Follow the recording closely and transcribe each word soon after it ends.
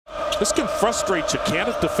This can frustrate you, can't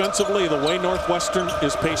it, defensively, the way Northwestern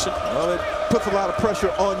is patient? Well, it puts a lot of pressure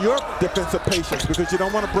on your defensive patience because you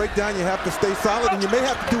don't want to break down. You have to stay solid, and you may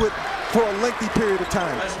have to do it for a lengthy period of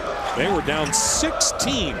time. They were down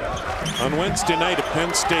 16 on Wednesday night at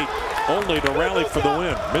Penn State, only to rally for the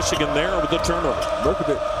win. Michigan there with the turnover.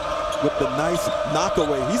 Merkovich with the nice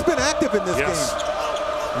knockaway. He's been active in this game.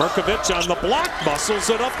 Merkovich on the block, muscles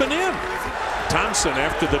it up and in. Thompson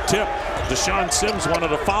after the tip. Deshaun Sims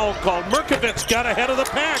wanted a foul called. Merkovich got ahead of the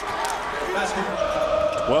pack.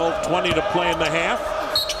 12:20 to play in the half.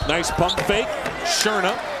 Nice pump fake.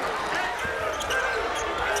 Sherna.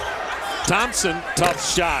 Thompson, tough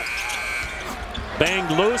shot.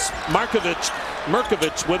 Banged loose.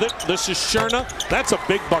 Merkovich with it. This is Sherna. That's a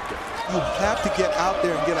big bucket. You have to get out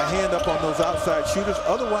there and get a hand up on those outside shooters.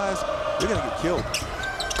 Otherwise, you're going to get killed.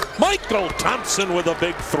 Michael Thompson with a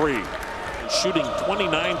big three. Shooting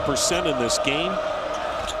 29% in this game.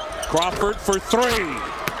 Crawford for three.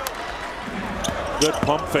 Good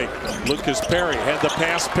pump fake. Lucas Perry had the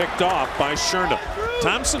pass picked off by Sherna.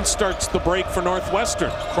 Thompson starts the break for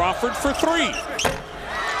Northwestern. Crawford for three.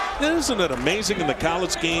 Isn't it amazing in the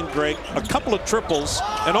college game, Greg? A couple of triples,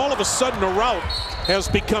 and all of a sudden a rout has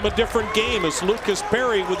become a different game as Lucas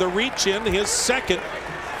Perry with a reach in his second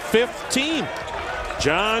 15.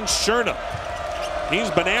 John Sherna. He's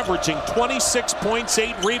been averaging 26 points,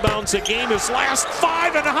 8 rebounds a game his last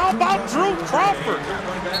 5. And how about Drew Crawford?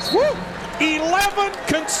 Woo! 11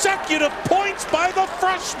 consecutive points by the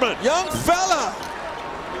freshman. Young fella.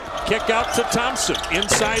 Kick out to Thompson.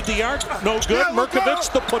 Inside the arc. No good.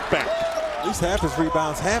 Merkovich the putback. At least half his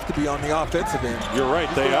rebounds have to be on the offensive end. You're right,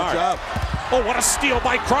 they are. Job. Oh, what a steal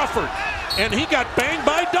by Crawford. And he got banged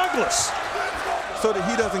by Douglas. So that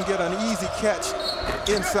he doesn't get an easy catch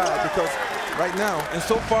inside, because right now, and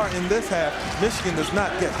so far in this half, Michigan does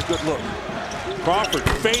not get the good look. Crawford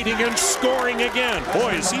fading and scoring again.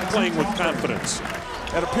 Boy, is he playing with confidence.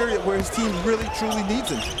 At a period where his team really, truly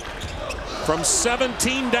needs him. From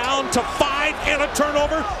 17 down to 5 and a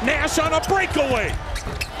turnover. Nash on a breakaway.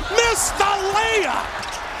 Missed the layup.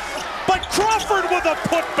 But Crawford with a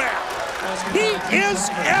putback. He is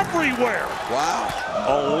everywhere. Wow.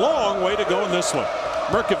 A long way to go in this one.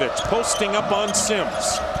 Merkovich posting up on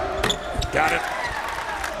Sims. Got it.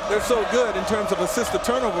 They're so good in terms of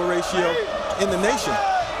assist-to-turnover ratio in the nation.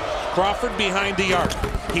 Crawford behind the arc.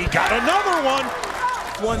 He got another one.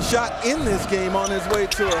 One shot in this game on his way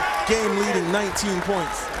to a game-leading 19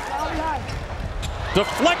 points.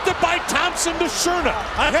 Deflected by Thompson to Sherna.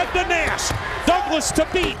 Ahead to Nash. Douglas to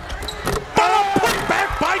beat. But a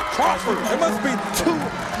putback by Crawford. There must be 2,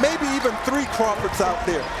 maybe even 3 Crawfords out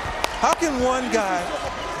there. How can one guy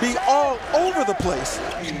be all over the place?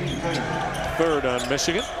 Third on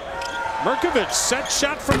Michigan. Merkovich set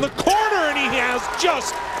shot from the corner, and he has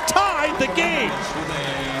just tied the game.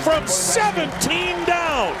 From 17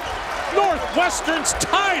 down, Northwestern's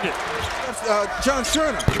tied it. John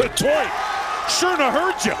Sherna. Good point. Sherna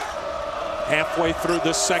heard you. Halfway through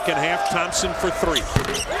this second half, Thompson for 3.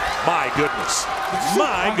 My goodness.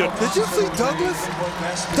 My goodness. Did you see Douglas?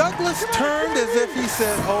 Douglas turned as if he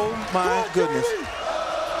said, oh my goodness.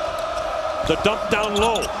 The dump down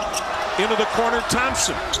low. Into the corner,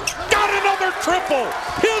 Thompson. Got another triple.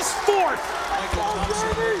 His 4th.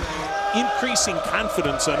 Increasing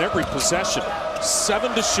confidence on every possession.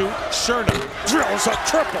 7 to shoot. Sherna drills a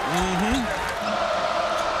triple.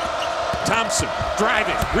 Thompson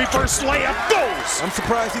driving. Reverse layup goes. I'm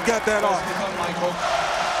surprised he got that off.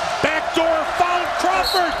 Backdoor foul.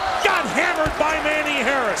 Crawford got hammered by Manny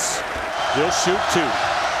Harris. He'll shoot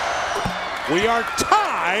 2. We are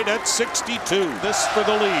tied at 62. This for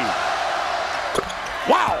the lead.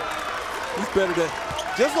 Wow. He's better than,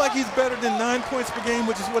 just like he's better than 9 points per game,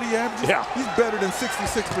 which is what he averages. Yeah. He's better than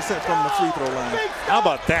 66% from the free throw line. How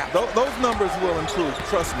about that? Those numbers will improve,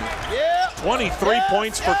 trust me. 23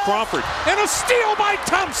 points for Crawford. And a steal by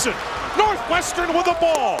Thompson. Northwestern with the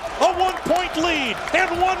ball. A 1-point lead and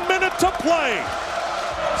 1 minute to play.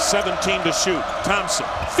 17 to shoot. Thompson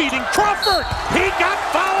feeding Crawford. He got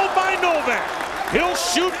fouled by Novak. He'll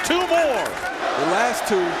shoot 2 more. The last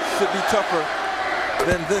 2 should be tougher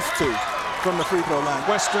than this 2 from the free throw line.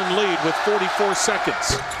 Western lead with 44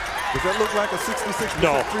 seconds. Does that look like a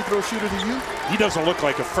 66% free throw shooter to you? He doesn't look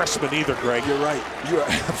like a freshman either, Greg. You're right. You're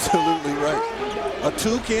absolutely right. A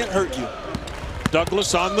 2 can't hurt you.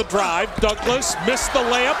 Douglas on the drive. Douglas missed the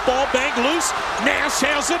layup. Ball banged loose. Nash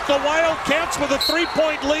has it. The Wildcats with a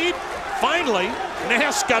 3-point lead. Finally,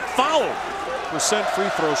 Nash got fouled. Percent free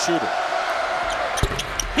throw shooter.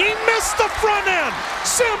 He missed the front end.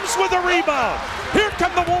 Sims with a rebound. Here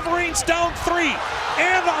come the Wolverines down 3.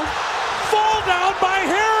 And a fall down by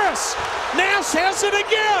Harris. Morris has it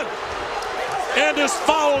again and is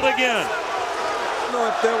fouled again. You know,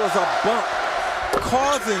 if there was a bump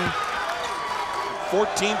causing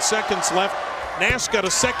 14 seconds left. Nash got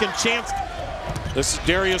a second chance. This is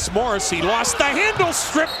Darius Morris. He lost the handle,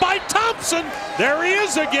 stripped by Thompson. There he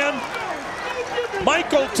is again.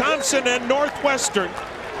 Michael Thompson and Northwestern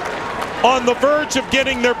on the verge of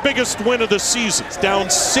getting their biggest win of the season. It's down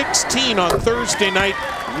 16 on Thursday night,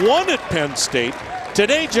 won at Penn State.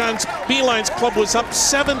 Today, John Beilein's club was up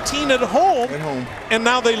 17 at home, and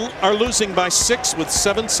now they are losing by 6 with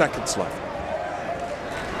 7 seconds left.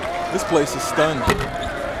 This place is stunned.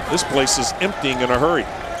 This place is emptying in a hurry.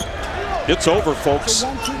 It's over, folks.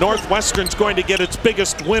 Northwestern's going to get its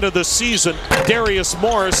biggest win of the season. Darius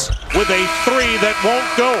Morris with a 3 that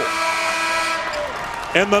won't go.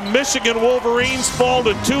 And the Michigan Wolverines fall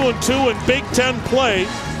to 2-2 in Big Ten play.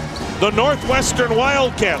 The Northwestern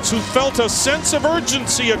Wildcats, who felt a sense of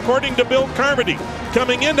urgency, according to Bill Carmody,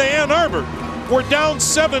 coming into Ann Arbor, were down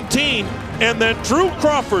 17, and then Drew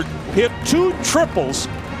Crawford hit 2 triples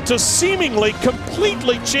to seemingly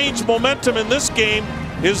completely change momentum in this game.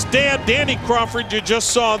 His dad, Danny Crawford, you just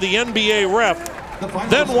saw, the NBA ref,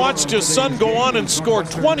 then watched his son go on and score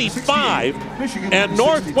 25, and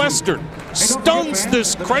Northwestern stuns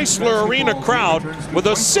this Chrysler Arena crowd with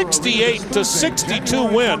a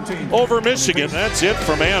 68-62 win over Michigan. That's it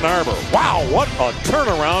from Ann Arbor. Wow, what a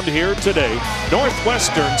turnaround here today.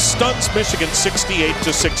 Northwestern stuns Michigan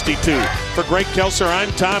 68-62. For Greg Kelser,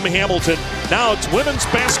 I'm Tom Hamilton. Now it's women's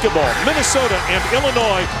basketball, Minnesota and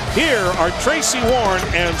Illinois. Here are Tracy Warren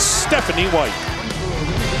and Stephanie White.